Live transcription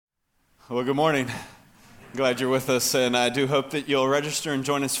Well, good morning. Glad you're with us, and I do hope that you'll register and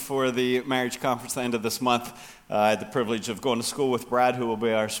join us for the marriage conference at the end of this month. I had the privilege of going to school with Brad, who will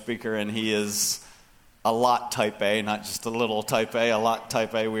be our speaker, and he is a lot type A, not just a little type A, a lot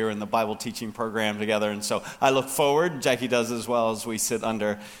type A. We were in the Bible teaching program together, and so I look forward, Jackie does as well, as we sit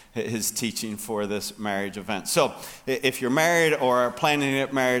under his teaching for this marriage event. So if you're married or are planning to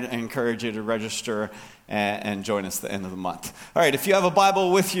get married, I encourage you to register and join us at the end of the month. All right, if you have a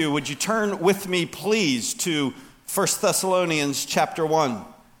Bible with you, would you turn with me, please, to 1 Thessalonians chapter 1.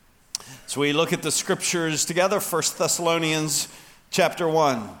 So we look at the scriptures together, 1 Thessalonians chapter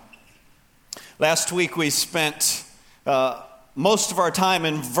 1. Last week we spent most of our time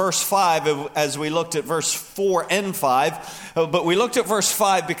in verse 5 as we looked at verse 4 and 5. But we looked at verse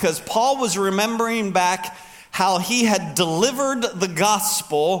 5 because Paul was remembering back how he had delivered the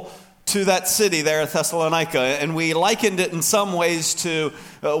gospel to that city there at Thessalonica, and we likened it in some ways to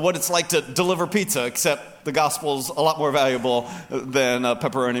what it's like to deliver pizza, except the gospel's a lot more valuable than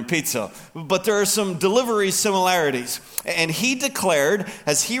pepperoni pizza. But there are some delivery similarities, and he declared,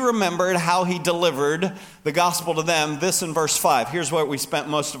 as he remembered how he delivered the gospel to them, this in verse 5. Here's where we spent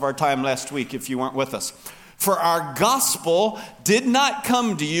most of our time last week, if you weren't with us. For our gospel did not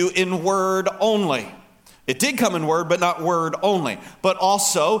come to you in word only. It did come in word, but not word only, but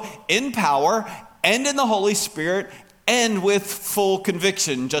also in power and in the Holy Spirit and with full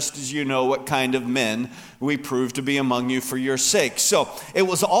conviction, just as you know what kind of men we prove to be among you for your sake. So it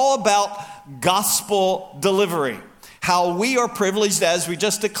was all about gospel delivery, how we are privileged, as we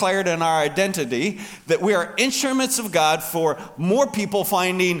just declared in our identity, that we are instruments of God for more people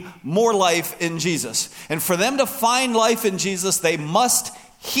finding more life in Jesus. And for them to find life in Jesus, they must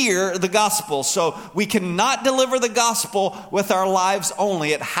hear the gospel. So we cannot deliver the gospel with our lives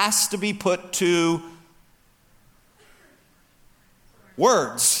only. It has to be put to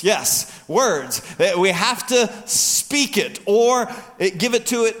words. Yes, words. We have to speak it or give it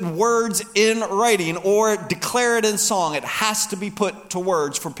to it in words in writing or declare it in song. It has to be put to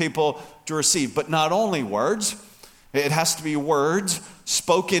words for people to receive. But not only words, it has to be words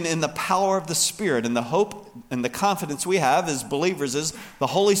spoken in the power of the Spirit. And the hope and the confidence we have as believers is the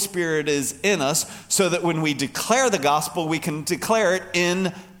Holy Spirit is in us so that when we declare the gospel, we can declare it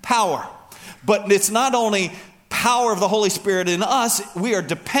in power. But it's not only power of the Holy Spirit in us, we are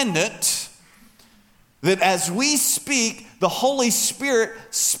dependent that as we speak, the Holy Spirit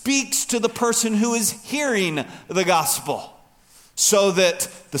speaks to the person who is hearing the gospel so that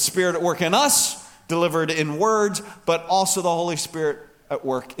the Spirit at work in us, delivered in words, but also the Holy Spirit at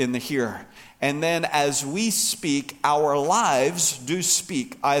work in the hearer. And then as we speak, our lives do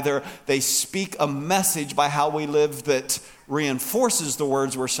speak. Either they speak a message by how we live that reinforces the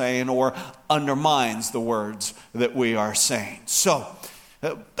words we're saying or undermines the words that we are saying. So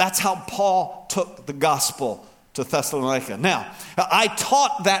that's how Paul took the gospel to Thessalonica. Now, I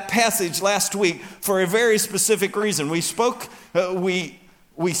taught that passage last week for a very specific reason. We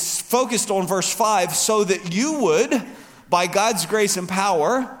focused on verse 5 so that you would, by God's grace and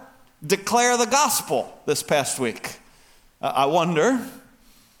power, declare the gospel this past week. I wonder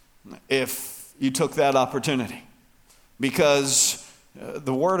if you took that opportunity, because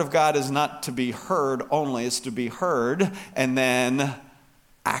the word of God is not to be heard only, it's to be heard and then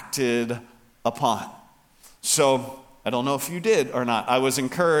acted upon. So I don't know if you did or not. I was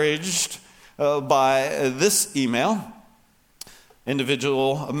encouraged by this email.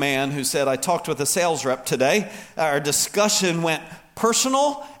 A man who said, I talked with a sales rep today. Our discussion went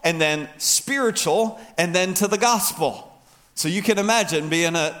personal and then spiritual and then to the gospel. So you can imagine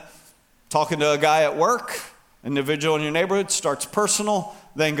talking to a guy at work, individual in your neighborhood, starts personal,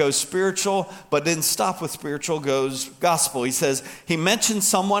 then goes spiritual, but didn't stop with spiritual, goes gospel. He says, he mentioned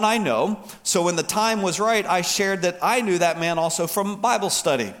someone I know, so when the time was right, I shared that I knew that man also from Bible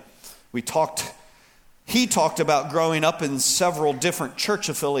study. He talked about growing up in several different church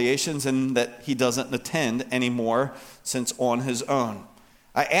affiliations and that he doesn't attend anymore since on his own.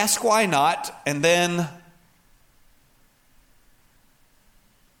 I asked why not, and then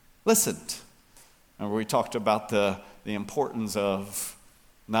listened. And we talked about the importance of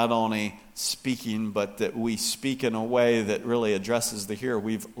not only speaking, but that we speak in a way that really addresses the hearer.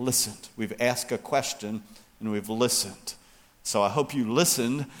 We've listened. We've asked a question, and we've listened. So I hope you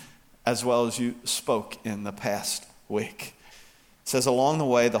listened as well as you spoke in the past week. It says, along the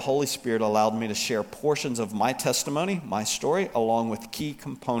way, the Holy Spirit allowed me to share portions of my testimony, my story, along with key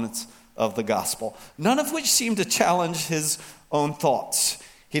components of the gospel, none of which seemed to challenge his own thoughts.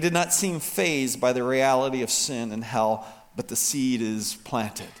 He did not seem fazed by the reality of sin and hell, but the seed is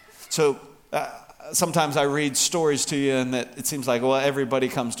planted. So Sometimes I read stories to you and that it seems like, well, everybody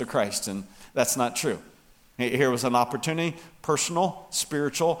comes to Christ, and that's not true. Here was an opportunity, personal,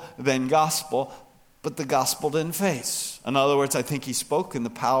 spiritual, then gospel, but the gospel didn't phase. In other words, I think he spoke in the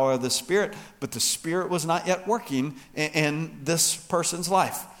power of the Spirit, but the Spirit was not yet working in this person's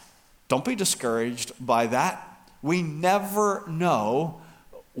life. Don't be discouraged by that. We never know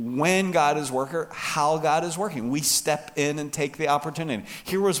when God is working, how God is working. We step in and take the opportunity.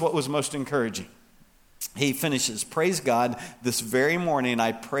 Here was what was most encouraging. He finishes, praise God, this very morning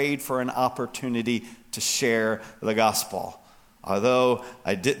I prayed for an opportunity to share the gospel. Although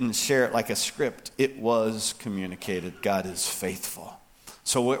I didn't share it like a script, it was communicated. God is faithful.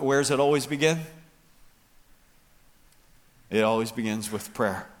 So where does it always begin? It always begins with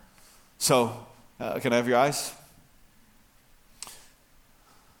prayer. So, can I have your eyes?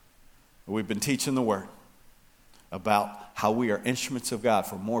 We've been teaching the Word about how we are instruments of God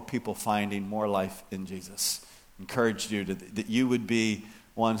for more people finding more life in Jesus. Encouraged you that you would be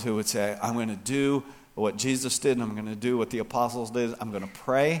ones who would say, I'm going to do what Jesus did, and I'm going to do what the apostles did. I'm going to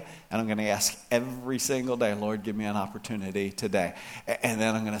pray, and I'm going to ask every single day, Lord, give me an opportunity today. And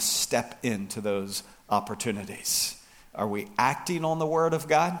then I'm going to step into those opportunities. Are we acting on the Word of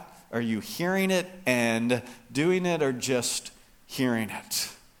God? Are you hearing it and doing it, or just hearing it?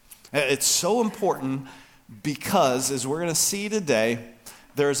 It's so important because, as we're going to see today,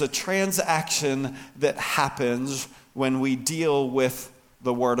 there's a transaction that happens when we deal with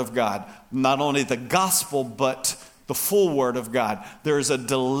the Word of God. Not only the gospel, but the full Word of God. There is a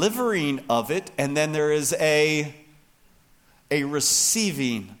delivering of it, and then there is a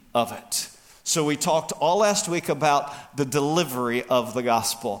receiving of it. So we talked all last week about the delivery of the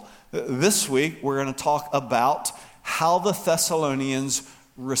gospel. This week, we're going to talk about how the Thessalonians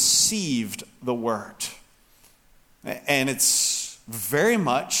received the Word. And it's very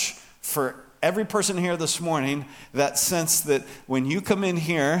much for every person here this morning, that sense that when you come in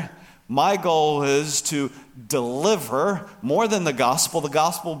here, my goal is to deliver more than the gospel,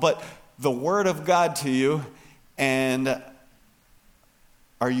 but the Word of God to you. And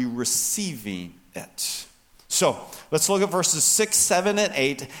are you receiving it? So let's look at verses 6, 7, and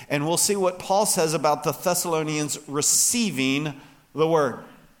 8, and we'll see what Paul says about the Thessalonians receiving the Word.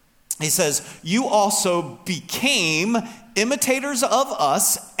 He says, you also became imitators of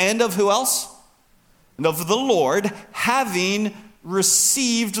us and of who else? And of the Lord, having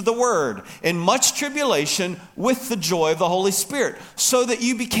received the Word in much tribulation with the joy of the Holy Spirit, so that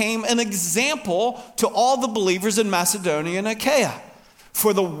you became an example to all the believers in Macedonia and Achaia.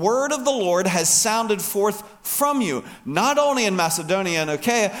 For the word of the Lord has sounded forth from you, not only in Macedonia and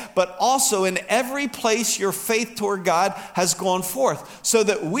Achaia, but also in every place your faith toward God has gone forth, so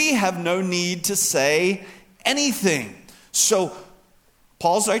that we have no need to say anything. So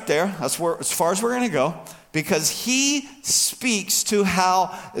Paul's right there. That's where, as far as we're going to go, because he speaks to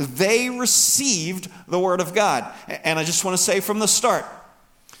how they received the Word of God. And I just want to say from the start,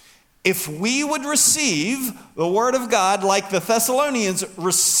 if we would receive the Word of God like the Thessalonians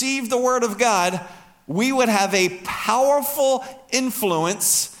received the Word of God, we would have a powerful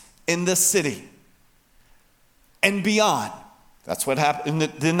influence in this city and beyond. That's what happened.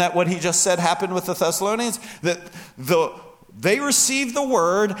 Isn't that what he just said happened with the Thessalonians? That they received the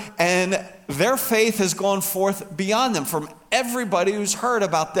Word and their faith has gone forth beyond them, from everybody who's heard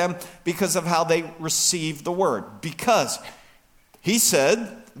about them because of how they received the Word. Because he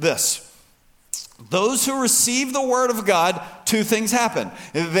said this, those who receive the Word of God, two things happen.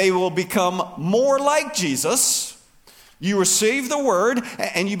 They will become more like Jesus. You received the Word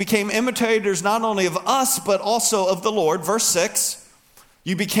and you became imitators not only of us, but also of the Lord. Verse 6,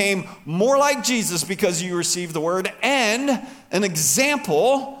 you became more like Jesus because you received the Word and an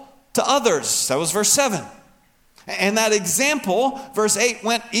example to others. That was verse 7. And that example, verse 8,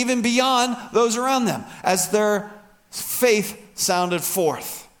 went even beyond those around them as their faith sounded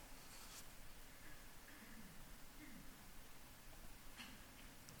forth.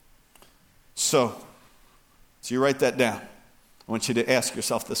 So you write that down. I want you to ask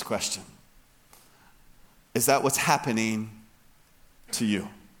yourself this question. Is that what's happening to you?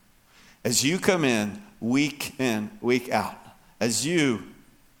 As you come in, week out, as you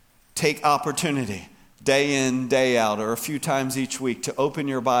take opportunity, day in, day out, or a few times each week to open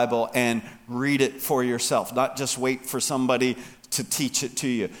your Bible and read it for yourself, not just wait for somebody to teach it to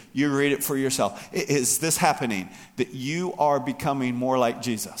you. You read it for yourself. Is this happening? That you are becoming more like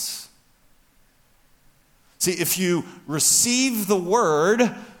Jesus? See, if you receive the Word,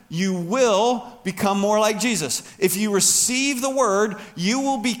 you will become more like Jesus. If you receive the Word, you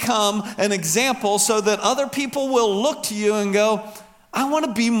will become an example so that other people will look to you and go, I want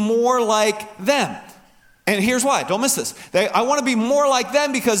to be more like them. And here's why. Don't miss this. I want to be more like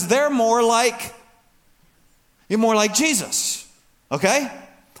them because they're more like Jesus. Okay?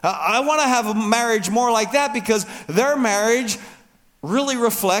 I want to have a marriage more like that because their marriage really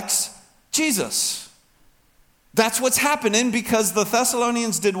reflects Jesus. That's what's happening because the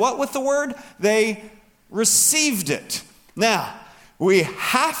Thessalonians did what with the word? They received it. Now, we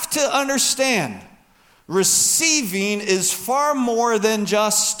have to understand receiving is far more than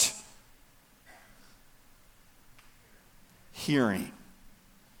just hearing.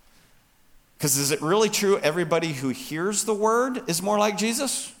 Because is it really true everybody who hears the word is more like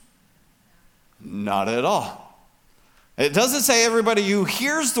Jesus? Not at all. It doesn't say everybody who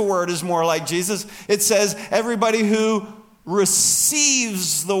hears the word is more like Jesus. It says everybody who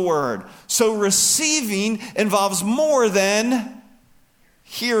receives the word. So receiving involves more than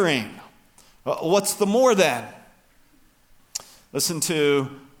hearing. What's the more than? Listen to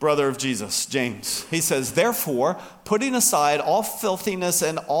brother of Jesus, James. He says, therefore, putting aside all filthiness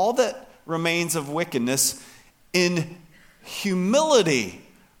and all that remains of wickedness, in humility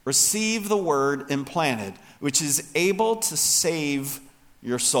receive the word implanted, which is able to save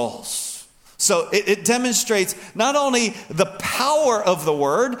your souls. So it demonstrates not only the power of the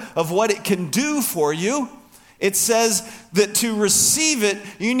word, of what it can do for you. It says that to receive it,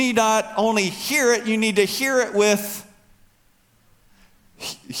 you need not only hear it, you need to hear it with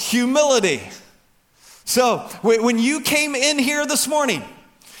humility. So when you came in here this morning,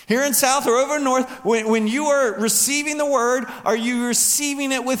 here in South or over in North, when you are receiving the word, are you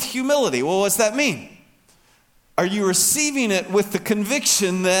receiving it with humility? Well, what's that mean? Are you receiving it with the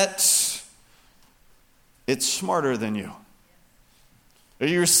conviction that it's smarter than you? Are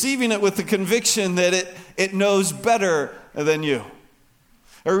you receiving it with the conviction that it knows better than you?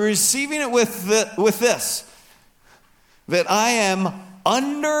 Are you receiving it with this? That I am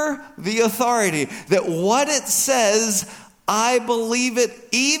under the authority. That what it says, I believe it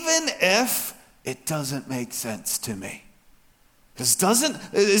even if it doesn't make sense to me. Because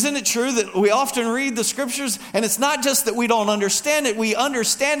isn't it true that we often read the scriptures and it's not just that we don't understand it, we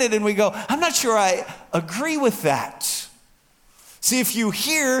understand it and we go, I'm not sure I agree with that. See, if you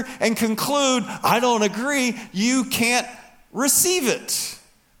hear and conclude, I don't agree, you can't receive it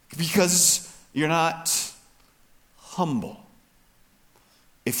because you're not humble.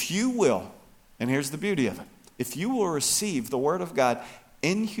 If you will, and here's the beauty of it, if you will receive the word of God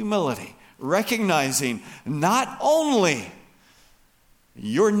in humility, recognizing not only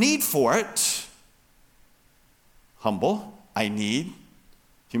your need for it, humble, I need,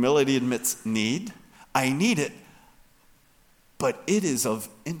 humility admits need, I need it, but it is of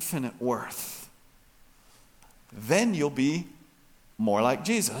infinite worth. Then you'll be more like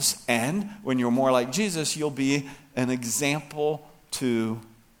Jesus. And when you're more like Jesus, you'll be an example to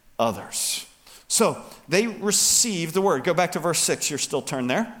others. So they received the word. Go back to verse 6. You're still turned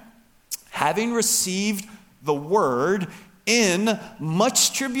there. Having received the word in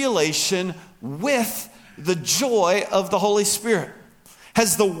much tribulation with the joy of the Holy Spirit.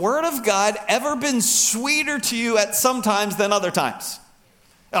 Has the word of God ever been sweeter to you at some times than other times?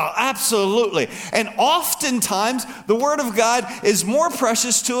 Oh, absolutely. And oftentimes, the word of God is more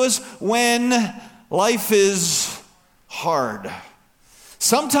precious to us when life is hard.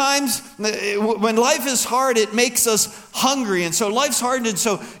 Sometimes, when life is hard, it makes us hungry. And so life's hard, and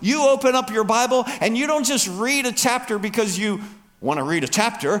so you open up your Bible, and you don't just read a chapter because you want to read a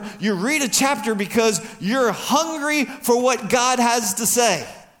chapter. You read a chapter because you're hungry for what God has to say.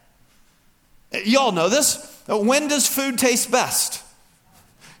 Y'all know this. When does food taste best?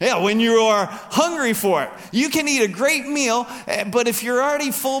 Yeah, when you are hungry for it. You can eat a great meal, but if you're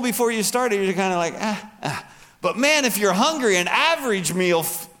already full before you started, you're kind of like, But man, if you're hungry, an average meal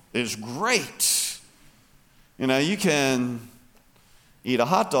is great. You know, you can eat a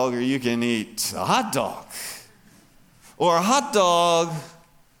hot dog or you can eat a hot dog. Or a hot dog,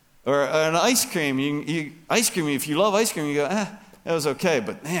 or an ice cream. Ice cream, if you love ice cream, you go, that was okay.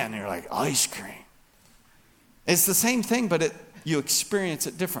 But man, you're like, ice cream. It's the same thing, but you experience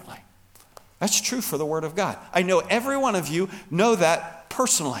it differently. That's true for the Word of God. I know every one of you know that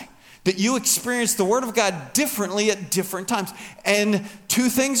personally. That you experience the Word of God differently at different times. And two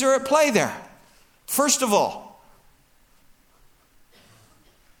things are at play there. First of all,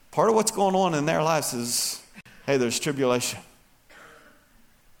 part of what's going on in their lives is, hey, there's tribulation.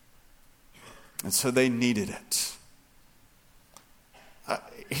 And so they needed it.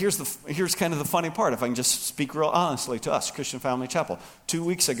 Here's kind of the funny part, if I can just speak real honestly to us, Christian Family Chapel. 2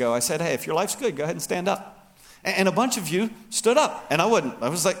 weeks ago, I said, hey, if your life's good, go ahead and stand up. And a bunch of you stood up, and I wouldn't. I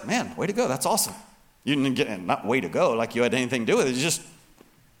was like, man, way to go, that's awesome. You didn't get, not way to go, like you had anything to do with it. It's just,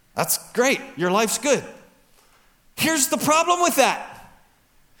 that's great. Your life's good. Here's the problem with that.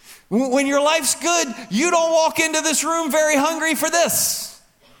 When your life's good, you don't walk into this room very hungry for this.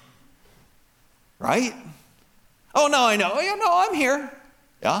 Right? Oh, no, I know. You know, I'm here.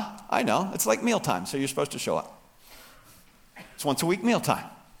 Yeah, I know. It's like mealtime, so you're supposed to show up. It's once a week mealtime.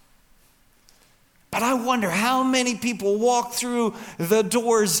 But I wonder how many people walk through the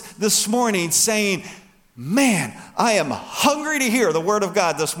doors this morning saying, man, I am hungry to hear the word of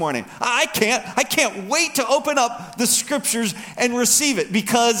God this morning. I can't wait to open up the scriptures and receive it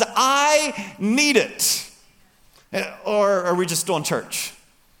because I need it. Or are we just doing church?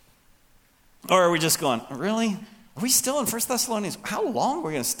 Or are we just going, really? Are we still in 1 Thessalonians? How long are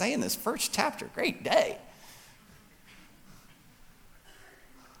we going to stay in this first chapter? Great day.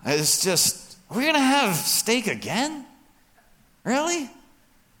 It's just, are we going to have steak again? Really?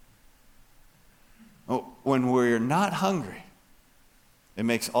 When we're not hungry, it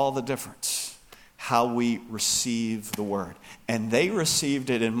makes all the difference how we receive the word. And they received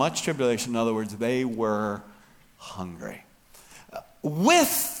it in much tribulation. In other words, they were hungry.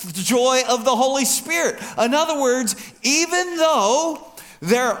 With the joy of the Holy Spirit. In other words, even though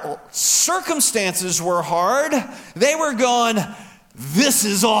their circumstances were hard, they were going, this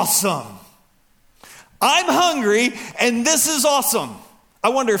is awesome. I'm hungry and this is awesome. I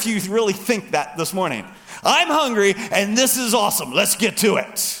wonder if you really think that this morning. I'm hungry and this is awesome. Let's get to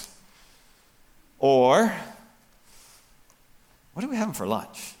it. Or, what are we having for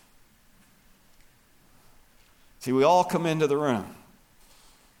lunch? See, we all come into the room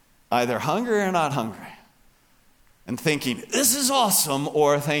either hungry or not hungry, and thinking, this is awesome,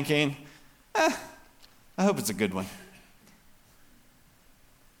 or thinking, I hope it's a good one.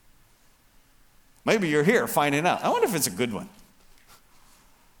 Maybe you're here finding out, I wonder if it's a good one.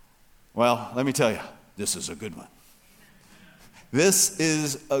 Well, let me tell you, this is a good one. This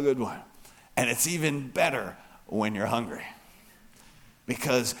is a good one. And it's even better when you're hungry.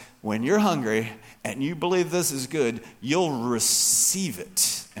 Because when you're hungry and you believe this is good, you'll receive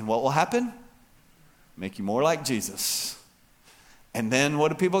it. And what will happen? Make you more like Jesus. And then what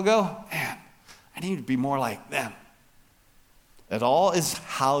do people go? Man, I need to be more like them. It all is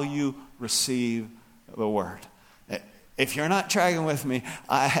how you receive the word. If you're not tracking with me,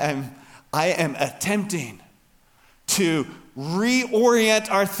 I am attempting to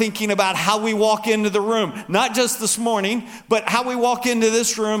reorient our thinking about how we walk into the room. Not just this morning, but how we walk into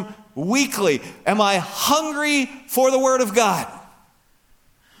this room weekly. Am I hungry for the word of God?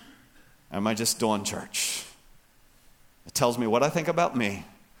 Am I just doing church? It tells me what I think about me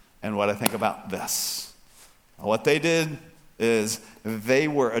and what I think about this. What they did is they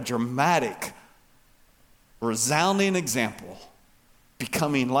were a dramatic, resounding example,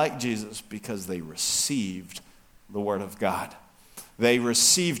 becoming like Jesus because they received the word of God. They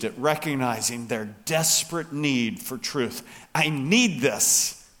received it, recognizing their desperate need for truth. I need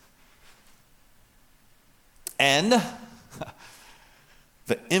this. And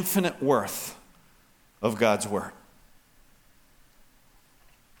the infinite worth of God's word.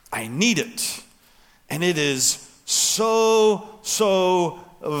 I need it. And it is so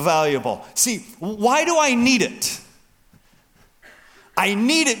valuable. See, why do I need it? I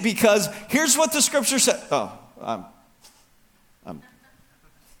need it because here's what the scripture said.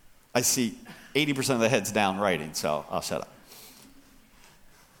 I see 80% of the heads down writing, so I'll shut up.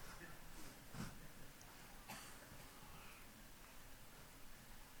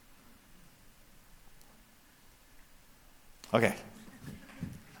 Okay.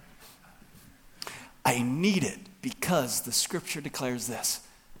 I need it because the scripture declares this.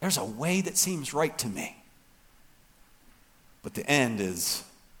 There's a way that seems right to me, but the end is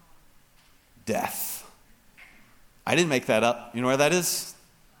death. I didn't make that up. You know where that is?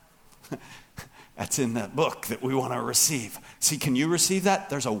 That's in that book that we want to receive. See, can you receive that?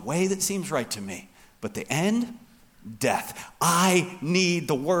 There's a way that seems right to me, but the end, death. I need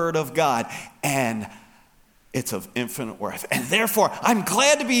the word of God, and it's of infinite worth. And therefore, I'm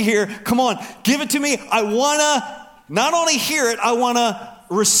glad to be here. Come on, give it to me. I want to not only hear it, I want to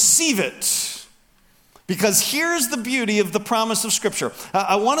receive it. Because here's the beauty of the promise of Scripture.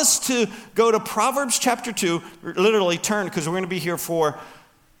 I want us to go to Proverbs chapter 2. Literally turn, because we're going to be here for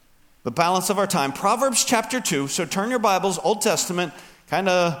the balance of our time. Proverbs chapter 2. So turn your Bibles, Old Testament, kind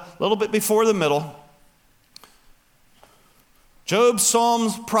of a little bit before the middle. Job,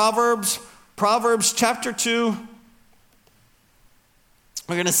 Psalms, Proverbs chapter 2.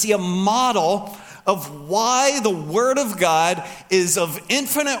 We're going to see a model of why the Word of God is of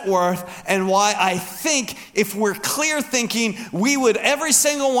infinite worth and why I think if we're clear thinking, we would, every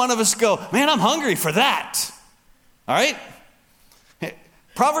single one of us go, man, I'm hungry for that. All right?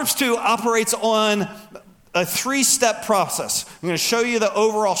 Proverbs 2 operates on a 3-step process. I'm going to show you the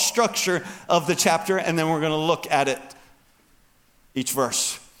overall structure of the chapter, and then we're going to look at it, each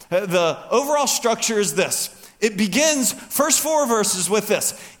verse. The overall structure is this. It begins, first 4 verses, with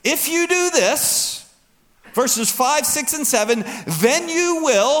this. If you do this, verses 5, 6, and 7, then you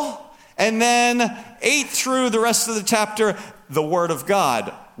will, and then 8 through the rest of the chapter, the Word of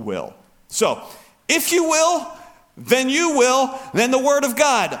God will. So, if you will, then you will, then the Word of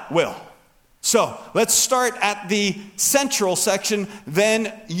God will. So, let's start at the central section,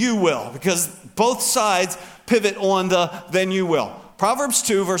 then you will, because both sides pivot on the then you will. Proverbs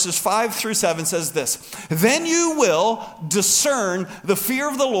 2, verses 5 through 7 says this, then you will discern the fear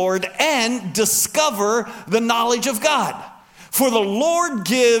of the Lord and discover the knowledge of God. For the Lord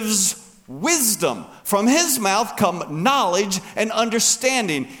gives wisdom. From his mouth come knowledge and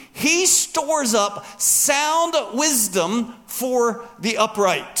understanding. He stores up sound wisdom for the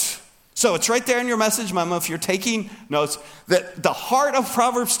upright. So it's right there in your message memo if you're taking notes, that the heart of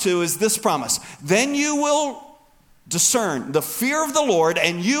Proverbs 2 is this promise. Then you will discern the fear of the Lord,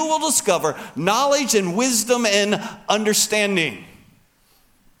 and you will discover knowledge and wisdom and understanding.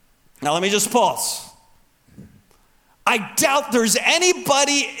 Now let me just pause. I doubt there's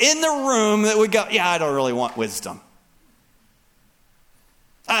anybody in the room that would go, yeah, I don't really want wisdom.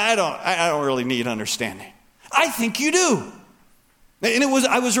 I don't really need understanding. I think you do. And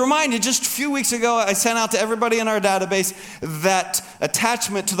I was reminded just a few weeks ago, I sent out to everybody in our database that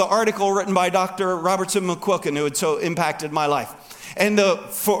attachment to the article written by Dr. Robertson McQuilkin, who had so impacted my life. And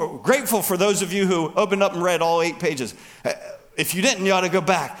grateful for those of you who opened up and read all 8 pages. If you didn't, you ought to go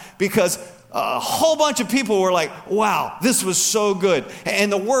back, because a whole bunch of people were like, wow, this was so good.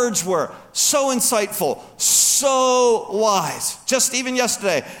 And the words were so insightful, so wise. Just even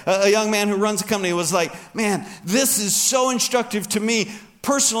yesterday, a young man who runs a company was like, man, this is so instructive to me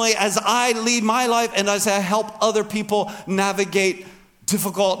personally as I lead my life and as I help other people navigate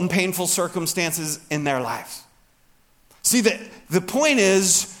difficult and painful circumstances in their lives. See, the point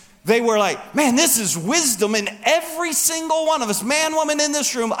is, they were like, man, this is wisdom. And every single one of us, man, woman in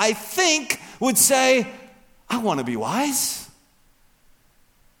this room, I think would say, I want to be wise.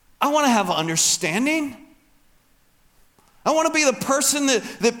 I want to have understanding. I want to be the person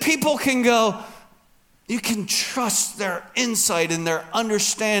that people can go, you can trust their insight and their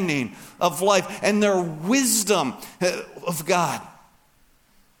understanding of life and their wisdom of God.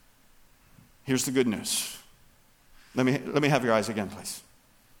 Here's the good news. Let me have your eyes again, please.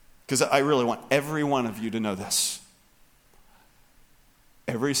 Because I really want every one of you to know this.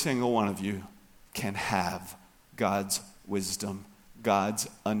 Every single one of you can have God's wisdom, God's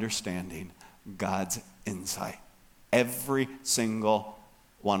understanding, God's insight. Every single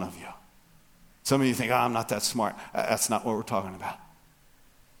one of you. Some of you think, I'm not that smart. That's not what we're talking about.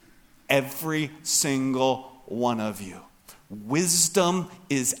 Every single one of you. Wisdom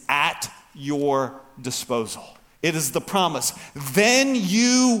is at your disposal. It is the promise. Then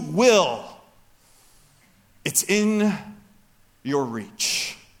you will. It's in your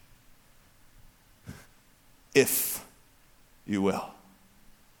reach. If you will.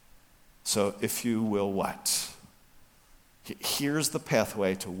 So if you will what? Here's the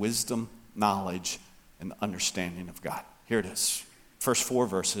pathway to wisdom, knowledge, and understanding of God. Here it is. First 4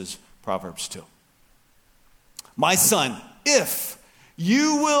 verses, Proverbs 2. My son, if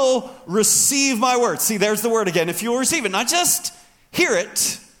you will receive my word. See, there's the word again. If you will receive it, not just hear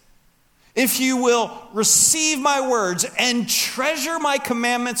it. If you will receive my words and treasure my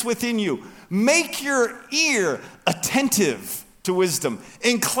commandments within you, make your ear attentive to wisdom.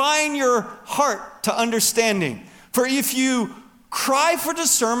 Incline your heart to understanding. For if you cry for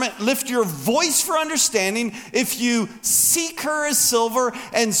discernment, lift your voice for understanding, if you seek her as silver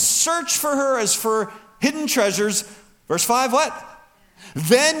and search for her as for hidden treasures. Verse 5, what?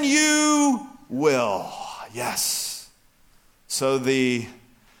 Then you will. Yes. So the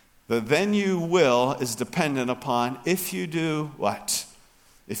then you will is dependent upon if you do what?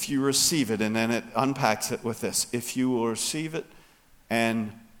 If you receive it. And then it unpacks it with this. If you will receive it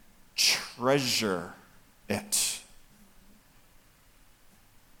and treasure it.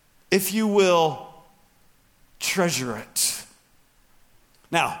 If you will treasure it.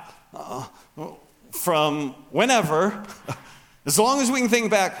 Now, from whenever... As long as we can think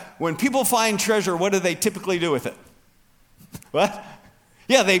back, when people find treasure, what do they typically do with it? What?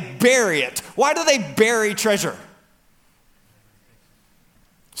 Yeah, they bury it. Why do they bury treasure?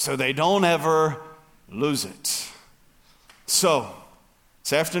 So they don't ever lose it. So,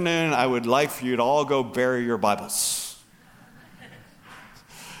 this afternoon, I would like for you to all go bury your Bibles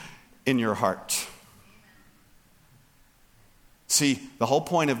in your heart. See, the whole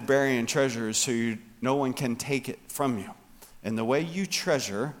point of burying treasure is so no one can take it from you. And the way you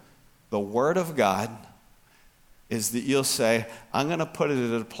treasure the Word of God is that you'll say, I'm going to put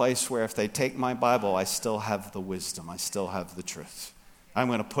it at a place where if they take my Bible, I still have the wisdom, I still have the truth. I'm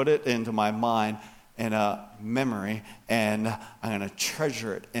going to put it into my mind and a memory, and I'm going to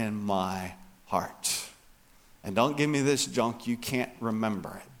treasure it in my heart. And don't give me this junk you can't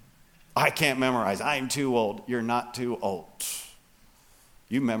remember it. I can't memorize. I'm too old. You're not too old.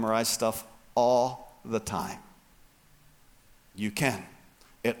 You memorize stuff all the time. You can.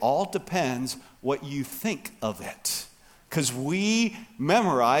 It all depends what you think of it. Because we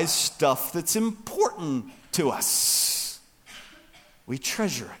memorize stuff that's important to us. We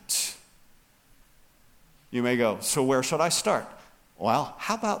treasure it. You may go, so where should I start? Well,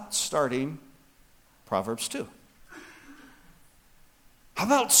 how about starting Proverbs 2? How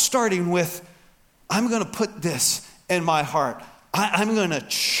about starting with, I'm going to put this in my heart. I'm going to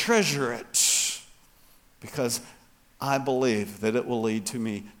treasure it because I believe that it will lead to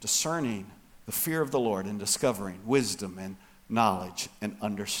me discerning the fear of the Lord and discovering wisdom and knowledge and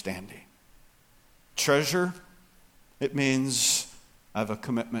understanding. Treasure, it means I have a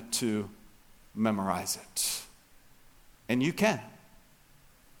commitment to memorize it. And you can.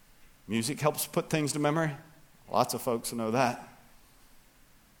 Music helps put things to memory. Lots of folks know that.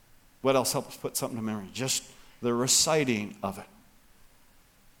 What else helps put something to memory? Just the reciting of it.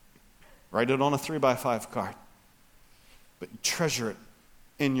 Write it on a 3x5 card. But treasure it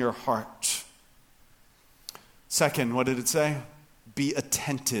in your heart. Second, what did it say? Be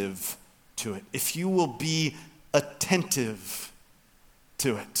attentive to it. If you will be attentive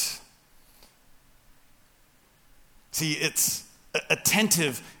to it. See,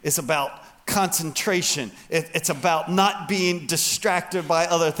 attentive is about concentration. It's about not being distracted by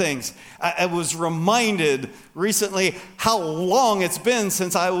other things. I was reminded recently how long it's been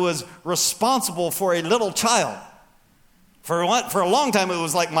since I was responsible for a little child. For a long time, it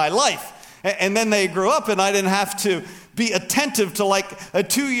was like my life. And then they grew up, and I didn't have to be attentive to like a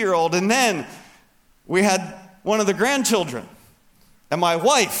 2-year-old. And then we had one of the grandchildren. And my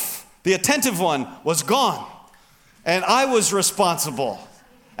wife, the attentive one, was gone. And I was responsible.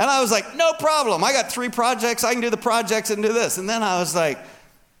 And I was like, no problem. I got 3 projects. I can do the projects and do this. And then I was like,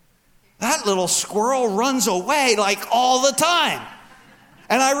 that little squirrel runs away like all the time.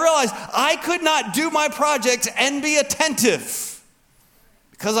 And I realized I could not do my projects and be attentive.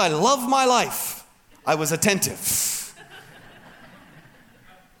 Because I love my life, I was attentive.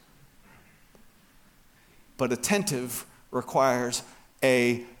 But attentive requires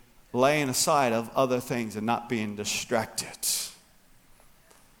a laying aside of other things and not being distracted.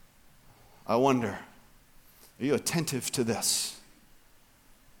 I wonder, are you attentive to this?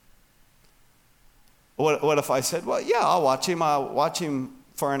 What if I said, well, yeah, I'll watch him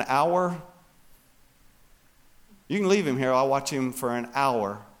for an hour. You can leave him here. I'll watch him for an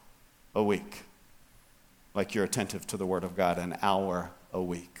hour a week. Like you're attentive to the Word of God, an hour a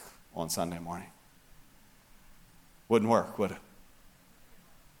week on Sunday morning. Wouldn't work, would it?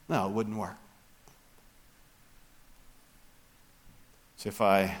 No, it wouldn't work. So if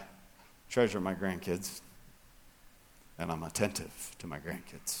I treasure my grandkids, and I'm attentive to my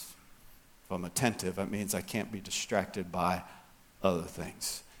grandkids. If I'm attentive, that means I can't be distracted by other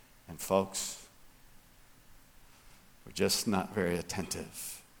things. And folks, we're just not very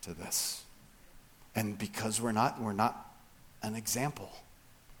attentive to this. And because we're not an example.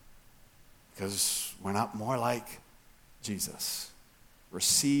 Because we're not more like Jesus.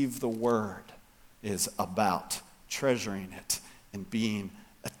 Receive the word is about treasuring it and being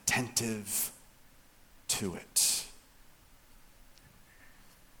attentive to it.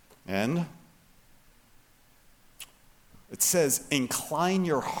 And it says, incline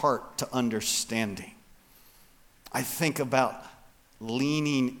your heart to understanding. I think about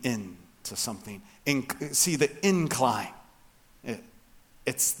leaning into something. See the incline.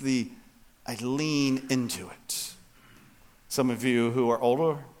 I lean into it. Some of you who are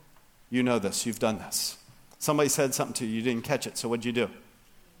older, you know this. You've done this. Somebody said something to you. You didn't catch it. So what'd you do?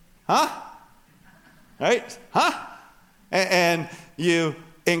 Huh? Right? Huh? And you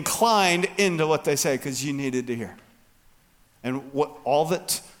inclined into what they say because you needed to hear. And what all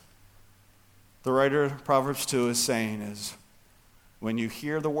that the writer of Proverbs 2 is saying is, when you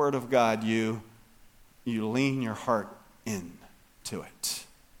hear the word of God, you lean your heart into it.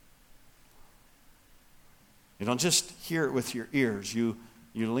 You don't just hear it with your ears. You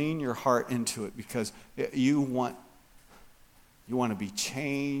You lean your heart into it because you want to be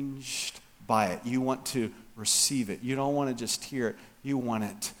changed by it. You want to receive it. You don't want to just hear it. You want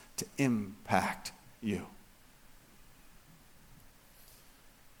it to impact you.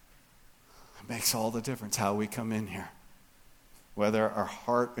 It makes all the difference how we come in here. Whether our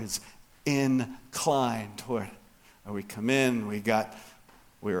heart is inclined toward it. Or we come in, we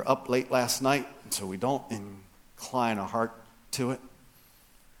were up late last night, and so we don't incline our heart to it.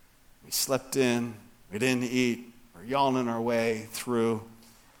 We slept in, we didn't eat, we're yawning our way through.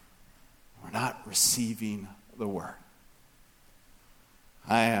 We're not receiving the word.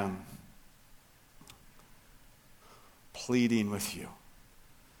 I am pleading with you.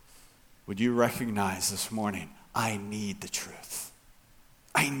 Would you recognize this morning, I need the truth.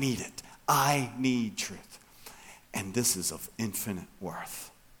 I need it. I need truth. And this is of infinite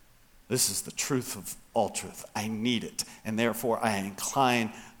worth. This is the truth of all truth. I need it. And therefore, I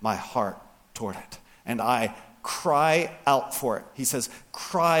incline my heart toward it. And I cry out for it. He says,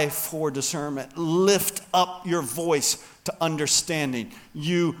 cry for discernment. Lift up your voice to understanding.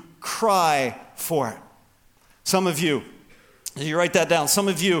 You cry for it. Some of you, you write that down. Some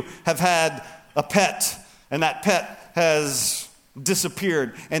of you have had a pet, and that pet has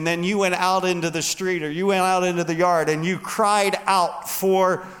disappeared. And then you went out into the street or you went out into the yard and you cried out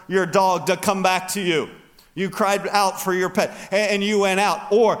for your dog to come back to you. You cried out for your pet and you went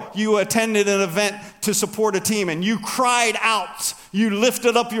out. Or you attended an event to support a team and you cried out. You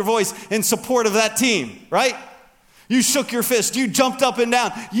lifted up your voice in support of that team, right? You shook your fist. You jumped up and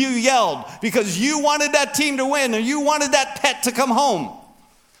down. You yelled because you wanted that team to win or you wanted that pet to come home.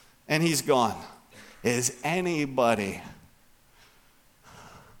 And he's gone. Is anybody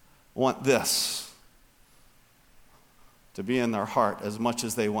want this to be in their heart as much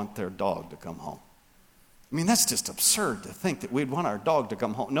as they want their dog to come home? I mean, that's just absurd to think that we'd want our dog to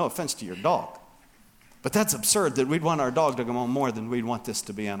come home. No offense to your dog. But that's absurd that we'd want our dog to come home more than we'd want this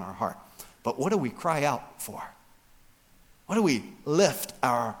to be in our heart. But what do we cry out for? What do we lift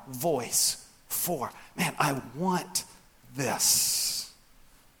our voice for? Man, I want this.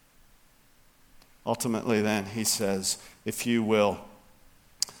 Ultimately, then, he says, if you will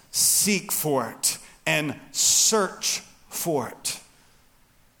seek for it and search for it.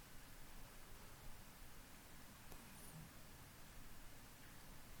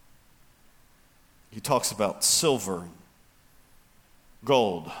 He talks about silver and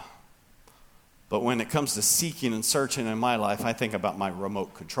gold. But when it comes to seeking and searching in my life, I think about my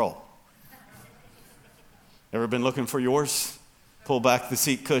remote control. Ever been looking for yours? Pull back the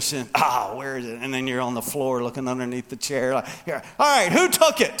seat cushion. Where is it? And then you're on the floor looking underneath the chair. Like, here. All right, who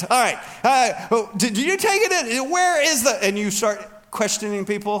took it? All right. Did you take it? Where is the... And you start questioning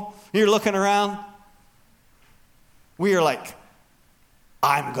people. You're looking around. We are like,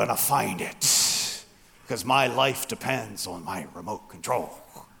 I'm going to find it because my life depends on my remote control.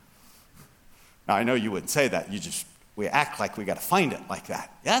 Now, I know you wouldn't say that. We act like we got to find it like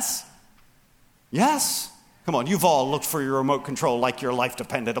that. Yes? Yes? Come on, you've all looked for your remote control like your life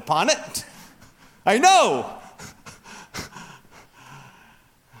depended upon it. I know.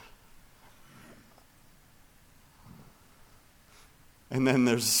 And then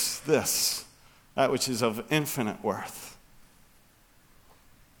there's this, that which is of infinite worth.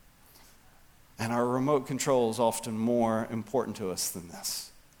 And our remote control is often more important to us than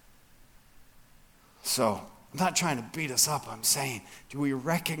this. So, I'm not trying to beat us up. I'm saying, do we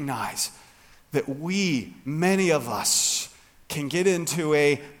recognize that many of us, can get into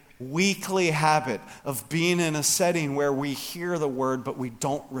a weekly habit of being in a setting where we hear the word, but we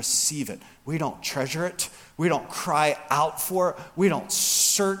don't receive it. We don't treasure it. We don't cry out for it. We don't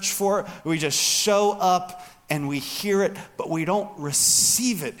search for it. We just show up and we hear it, but we don't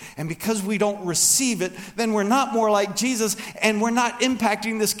receive it. And because we don't receive it, then we're not more like Jesus, and we're not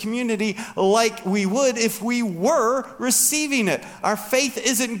impacting this community like we would if we were receiving it. Our faith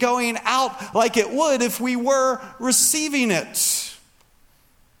isn't going out like it would if we were receiving it.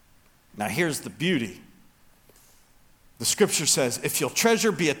 Now here's the beauty. The scripture says, if you'll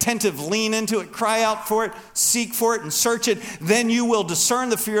treasure, be attentive, lean into it, cry out for it, seek for it, and search it, then you will discern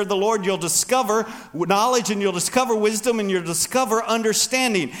the fear of the Lord. You'll discover knowledge, and you'll discover wisdom, and you'll discover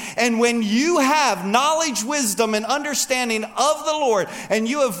understanding. And when you have knowledge, wisdom, and understanding of the Lord, and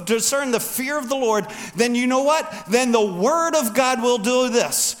you have discerned the fear of the Lord, then you know what? Then the word of God will do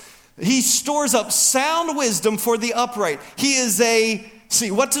this. He stores up sound wisdom for the upright.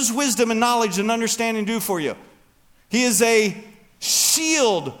 What does wisdom and knowledge and understanding do for you? He is a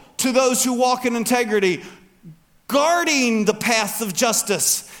shield to those who walk in integrity, guarding the path of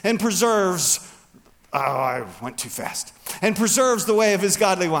justice, and preserves Oh, I went too fast. And preserves the way of his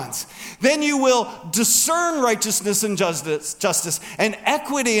godly ones. Then you will discern righteousness and justice and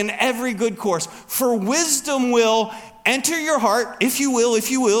equity in every good course. For wisdom will enter your heart, if you will,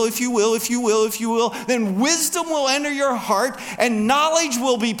 then wisdom will enter your heart, and knowledge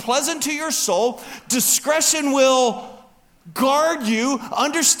will be pleasant to your soul. Discretion will guard you.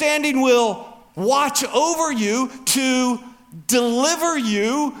 Understanding will watch over you to deliver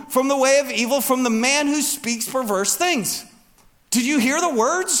you from the way of evil, from the man who speaks perverse things. Did you hear the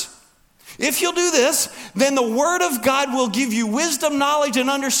words? If you'll do this, then the word of God will give you wisdom, knowledge, and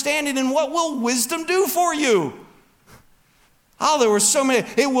understanding. And what will wisdom do for you? Oh, there were so many.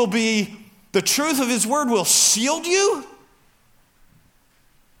 It will be, the truth of his word will shield you.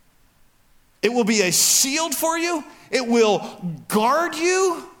 It will be a shield for you. It will guard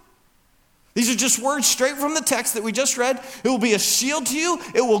you. These are just words straight from the text that we just read. It will be a shield to you.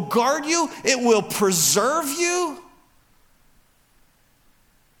 It will guard you. It will preserve you.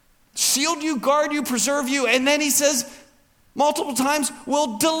 Shield you, guard you, preserve you. And then he says multiple times,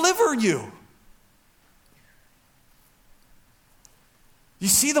 will deliver you. You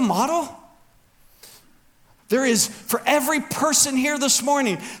see the model? There is, for every person here this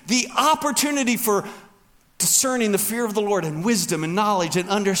morning, the opportunity for discerning the fear of the Lord and wisdom and knowledge and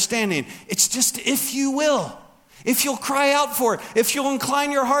understanding. It's just if you will. If you'll cry out for it. If you'll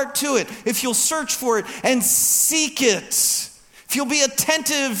incline your heart to it. If you'll search for it and seek it. If you'll be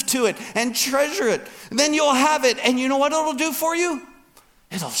attentive to it and treasure it. Then you'll have it. And you know what it'll do for you?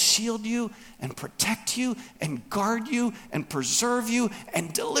 It'll shield you and protect you and guard you and preserve you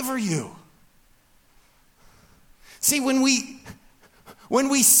and deliver you. See, when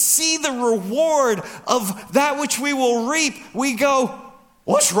we see the reward of that which we will reap, we go,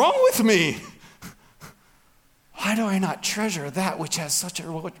 what's wrong with me? Why do I not treasure that which has such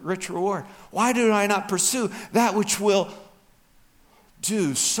a rich reward? Why do I not pursue that which will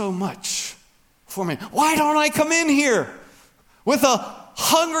do so much for me? Why don't I come in here with a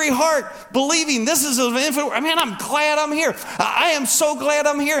hungry heart, believing this is an infinite? Man, I'm glad I'm here. I am so glad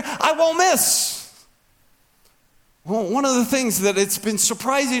I'm here. I won't miss. Well, one of the things that it's been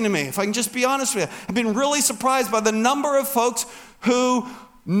surprising to me, if I can just be honest with you, I've been really surprised by the number of folks who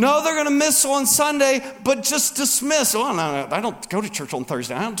know they're going to miss on Sunday, but just dismiss. Oh, no, I don't go to church on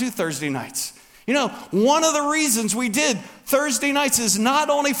Thursday. I don't do Thursday nights. You know, one of the reasons we did Thursday nights is not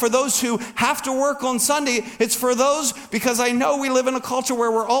only for those who have to work on Sunday, it's for those, because I know we live in a culture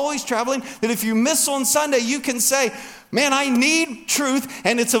where we're always traveling, that if you miss on Sunday, you can say, man, I need truth,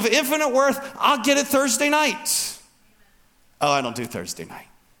 and it's of infinite worth. I'll get it Thursday night. Oh, I don't do Thursday night.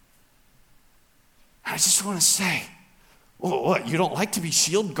 I just want to say, well, what, you don't like to be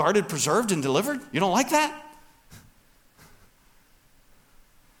shielded, guarded, preserved, and delivered? You don't like that?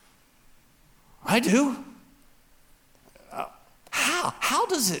 I do. How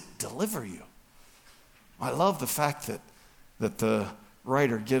does it deliver you? I love the fact that the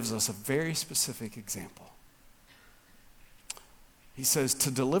writer gives us a very specific example. He says, to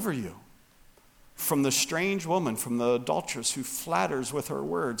deliver you from the strange woman, from the adulteress who flatters with her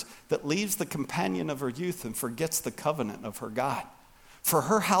words, that leaves the companion of her youth and forgets the covenant of her God. For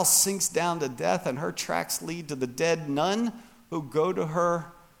her house sinks down to death, and her tracks lead to the dead. None who go to her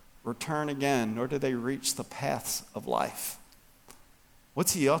return again, nor do they reach the paths of life.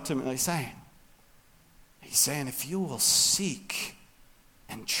 What's he ultimately saying? He's saying, if you will seek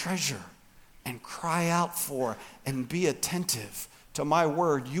and treasure and cry out for and be attentive to my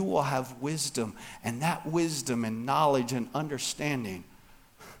word, you will have wisdom, and that wisdom and knowledge and understanding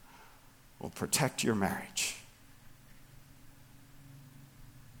will protect your marriage.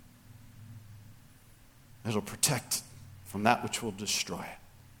 It'll protect it from that which will destroy it.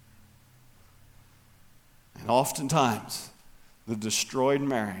 And oftentimes, the destroyed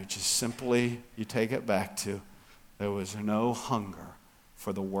marriage is simply, you take it back to, there was no hunger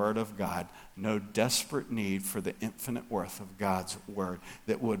for the word of God, no desperate need for the infinite worth of God's word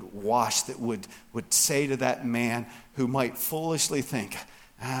that would wash, that would say to that man who might foolishly think,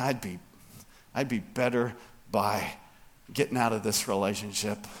 I'd be better by getting out of this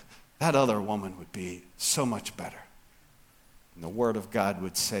relationship. That other woman would be so much better. And the word of God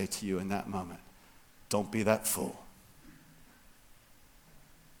would say to you in that moment, don't be that fool.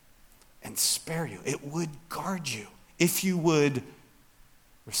 And spare you. It would guard you if you would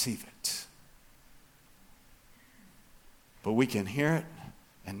receive it. But we can hear it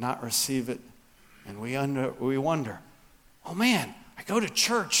and not receive it, and we wonder, oh man, I go to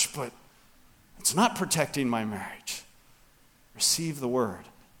church, but it's not protecting my marriage. Receive the word,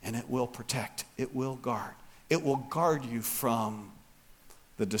 and it will protect. It will guard. It will guard you from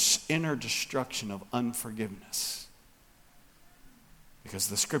the inner destruction of unforgiveness. Because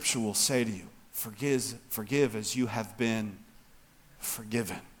the scripture will say to you, forgive as you have been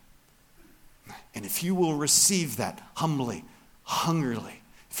forgiven. And if you will receive that humbly, hungrily,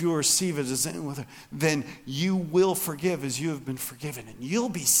 if you will receive it as then you will forgive as you have been forgiven. And you'll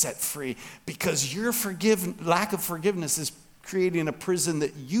be set free because your lack of forgiveness is creating a prison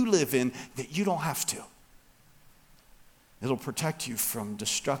that you live in that you don't have to. It'll protect you from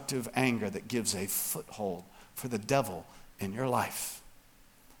destructive anger that gives a foothold for the devil in your life.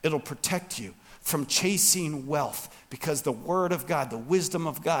 It'll protect you from chasing wealth because the word of God, the wisdom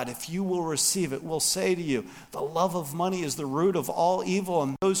of God, if you will receive it, will say to you, the love of money is the root of all evil,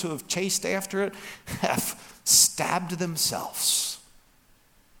 and those who have chased after it have stabbed themselves,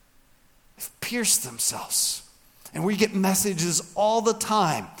 have pierced themselves. And we get messages all the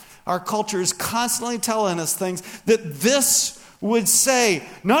time. Our culture is constantly telling us things that this would say,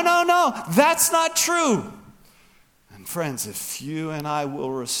 no, that's not true. And friends, if you and I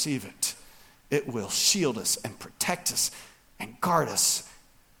will receive it, it will shield us and protect us and guard us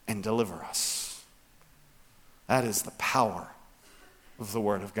and deliver us. That is the power of the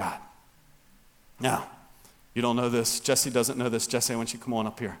Word of God. Now, you don't know this. Jesse doesn't know this. Jesse, I want you to come on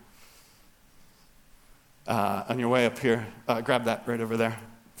up here. On your way up here, grab that right over there,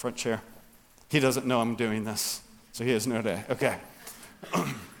 front chair. He doesn't know I'm doing this, so he has no idea. Okay.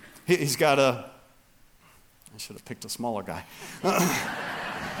 He's got I should have picked a smaller guy.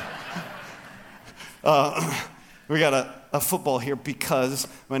 We got a football here because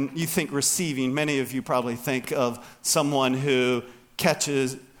when you think receiving, many of you probably think of someone who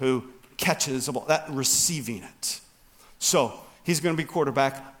catches a ball, that receiving it. So he's going to be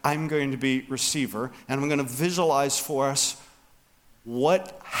quarterback, I'm going to be receiver, and I'm going to visualize for us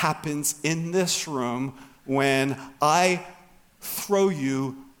what happens in this room when I throw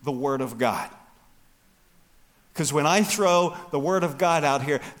you the Word of God. Because when I throw the Word of God out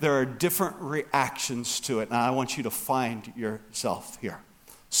here, there are different reactions to it. And I want you to find yourself here.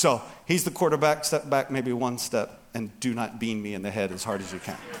 So he's the quarterback. Step back maybe one step and do not bean me in the head as hard as you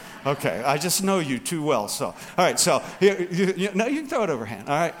can. Okay, I just know you too well. So, all right, so you can throw it overhand.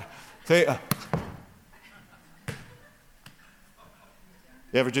 All right. You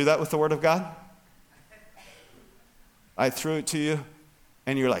ever do that with the Word of God? I threw it to you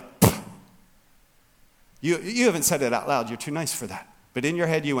and you're like, You haven't said it out loud. You're too nice for that. But in your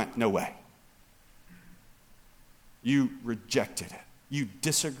head, you went, no way. You rejected it. You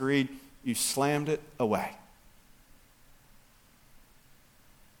disagreed. You slammed it away.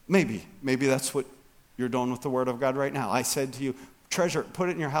 Maybe that's what you're doing with the Word of God right now. I said to you, treasure it, put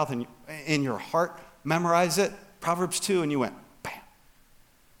it in your house, in your heart, memorize it, Proverbs 2, and you went, bam.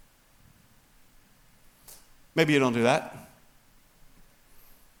 Maybe you don't do that.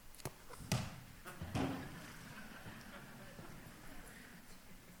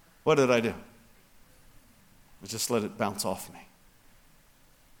 What did I do? I just let it bounce off me.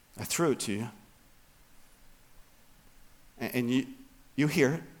 I threw it to you. And you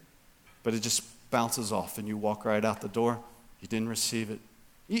hear it, but it just bounces off and you walk right out the door. You didn't receive it.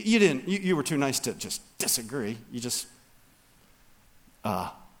 You were too nice to just disagree. You just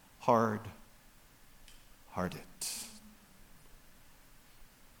hard-hearted.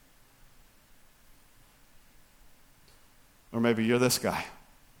 Or maybe you're this guy.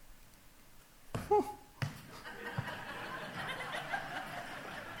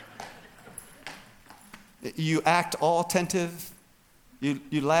 You act all attentive.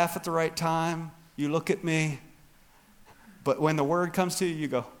 You laugh at the right time. You look at me. But when the word comes to you, you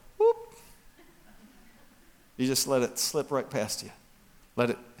go, whoop. You just let it slip right past you.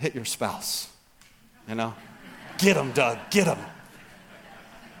 Let it hit your spouse. You know? Get them, Doug. Get them.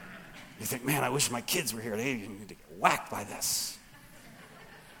 You think, man, I wish my kids were here. They need to get whacked by this.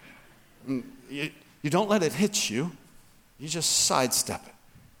 You don't let it hit you. You just sidestep it.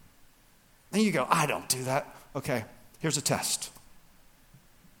 Then you go, I don't do that. Okay, here's a test.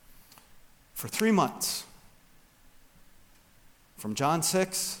 For 3 months, from John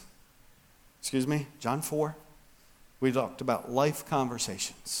 4, we talked about life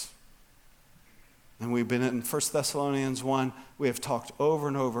conversations. And we've been in 1 Thessalonians 1, we have talked over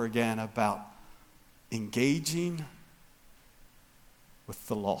and over again about engaging with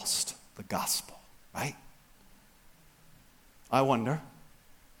the lost, the gospel, right? I wonder,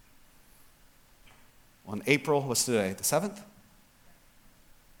 on April, what's today, the 7th?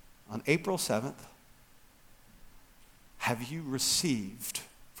 On April 7th, have you received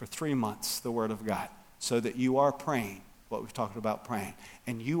for 3 months the Word of God so that you are praying what we've talked about praying,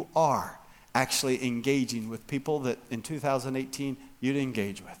 and you are actually engaging with people that in 2018 you'd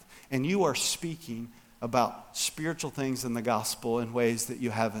engage with. And you are speaking about spiritual things in the gospel in ways that you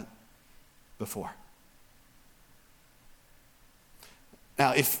haven't before.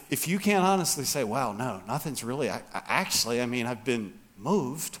 Now, if you can't honestly say, wow, no, nothing's really, I've been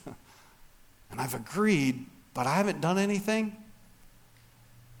moved and I've agreed, but I haven't done anything.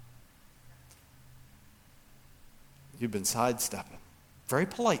 You've been sidestepping very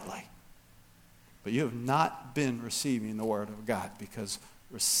politely, but you have not been receiving the Word of God, because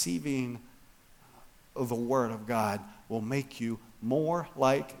receiving of the Word of God will make you more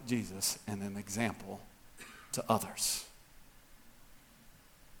like Jesus and an example to others.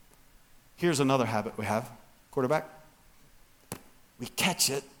 Here's another habit we have, quarterback. We catch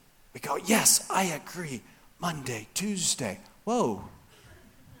it. We go, yes, I agree. Monday, Tuesday. Whoa.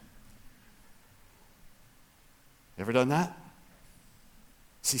 Ever done that?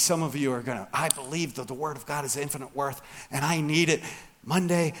 See, some of you are going to, I believe that the Word of God is infinite worth, and I need it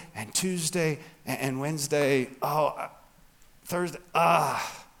Monday and Tuesday and Wednesday. Thursday.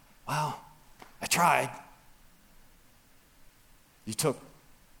 Well, I tried. You took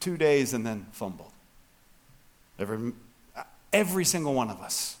 2 days and then fumbled. Every single one of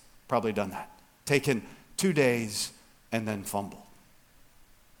us probably done that. Taken 2 days and then fumbled.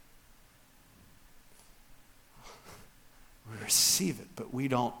 We receive it, but we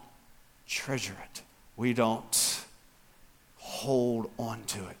don't treasure it. We don't hold on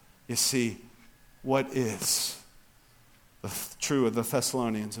to it. You see, what is true of the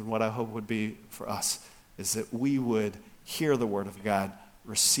Thessalonians, and what I hope would be for us, is that we would hear the Word of God,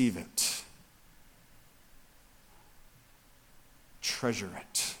 receive it, treasure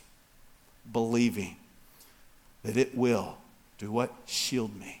it, believing that it will do what?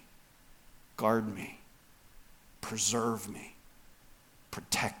 Shield me, guard me, preserve me,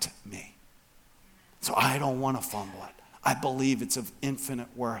 protect me. So I don't want to fumble it. I believe it's of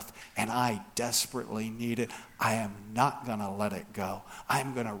infinite worth, and I desperately need it. I am not going to let it go.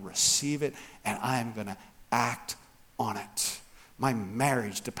 I'm going to receive it, and I'm going to act on it. My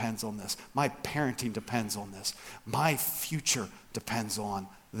marriage depends on this. My parenting depends on this. My future depends on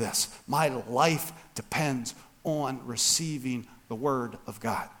this. My life depends on receiving the Word of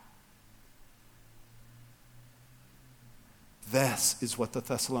God. This is what the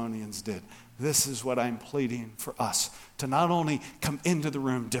Thessalonians did. This is what I'm pleading for us, to not only come into the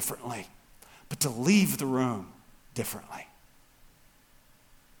room differently, but to leave the room differently.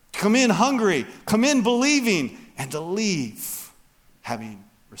 Come in hungry, come in believing, and to leave having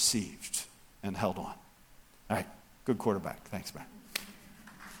received and held on. All right, good quarterback. Thanks, man.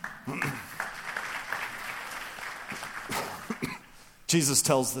 Jesus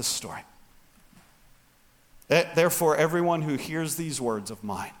tells this story. Therefore, everyone who hears these words of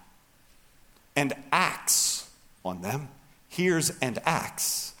mine and acts on them, hears and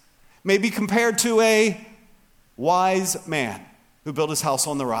acts, may be compared to a wise man who built his house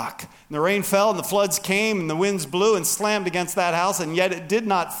on the rock. And the rain fell, and the floods came, and the winds blew and slammed against that house, and yet it did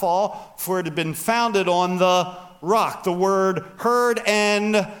not fall, for it had been founded on the rock. The word heard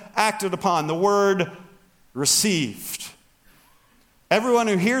and acted upon. The word received. Everyone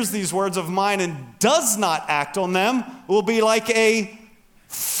who hears these words of mine and does not act on them will be like a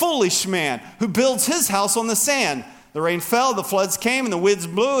foolish man who builds his house on the sand. The rain fell, the floods came, and the winds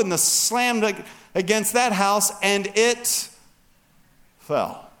blew, and the slammed against that house, and it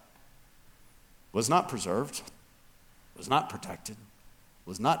fell. Was not preserved, was not protected,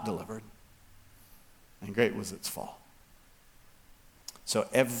 was not delivered, and great was its fall. So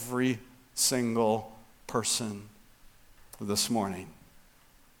every single person this morning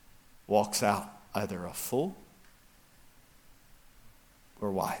walks out either a fool or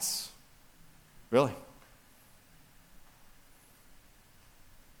wise. Really?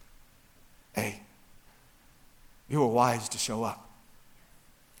 Hey, you were wise to show up.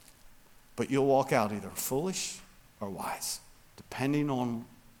 But you'll walk out either foolish or wise, depending on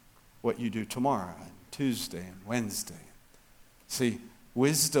what you do tomorrow and Tuesday and Wednesday. See,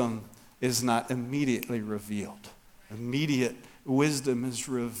 wisdom is not immediately revealed. Immediate wisdom is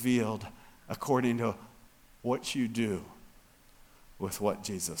revealed according to what you do with what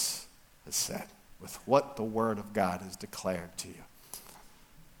Jesus has said, with what the Word of God has declared to you.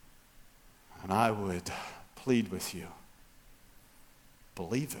 And I would plead with you,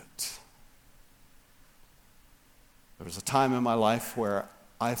 believe it. There was a time in my life where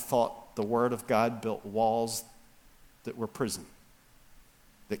I thought the Word of God built walls that were prison,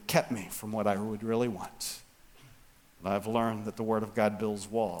 that kept me from what I would really want. And I've learned that the Word of God builds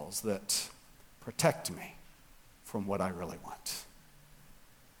walls that protect me from what I really want.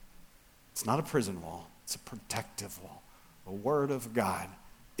 It's not a prison wall. It's a protective wall. The Word of God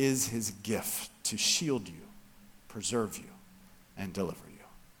is his gift to shield you, preserve you, and deliver you.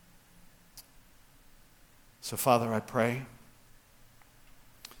 So, Father, I pray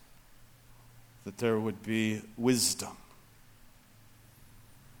that there would be wisdom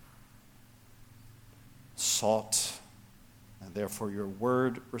sought, and therefore your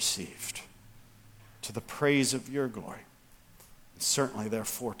word received to the praise of your glory, and certainly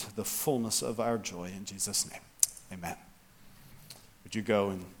therefore to the fullness of our joy. In Jesus' name, amen. Would you go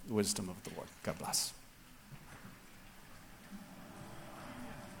in the wisdom of the Lord? God bless.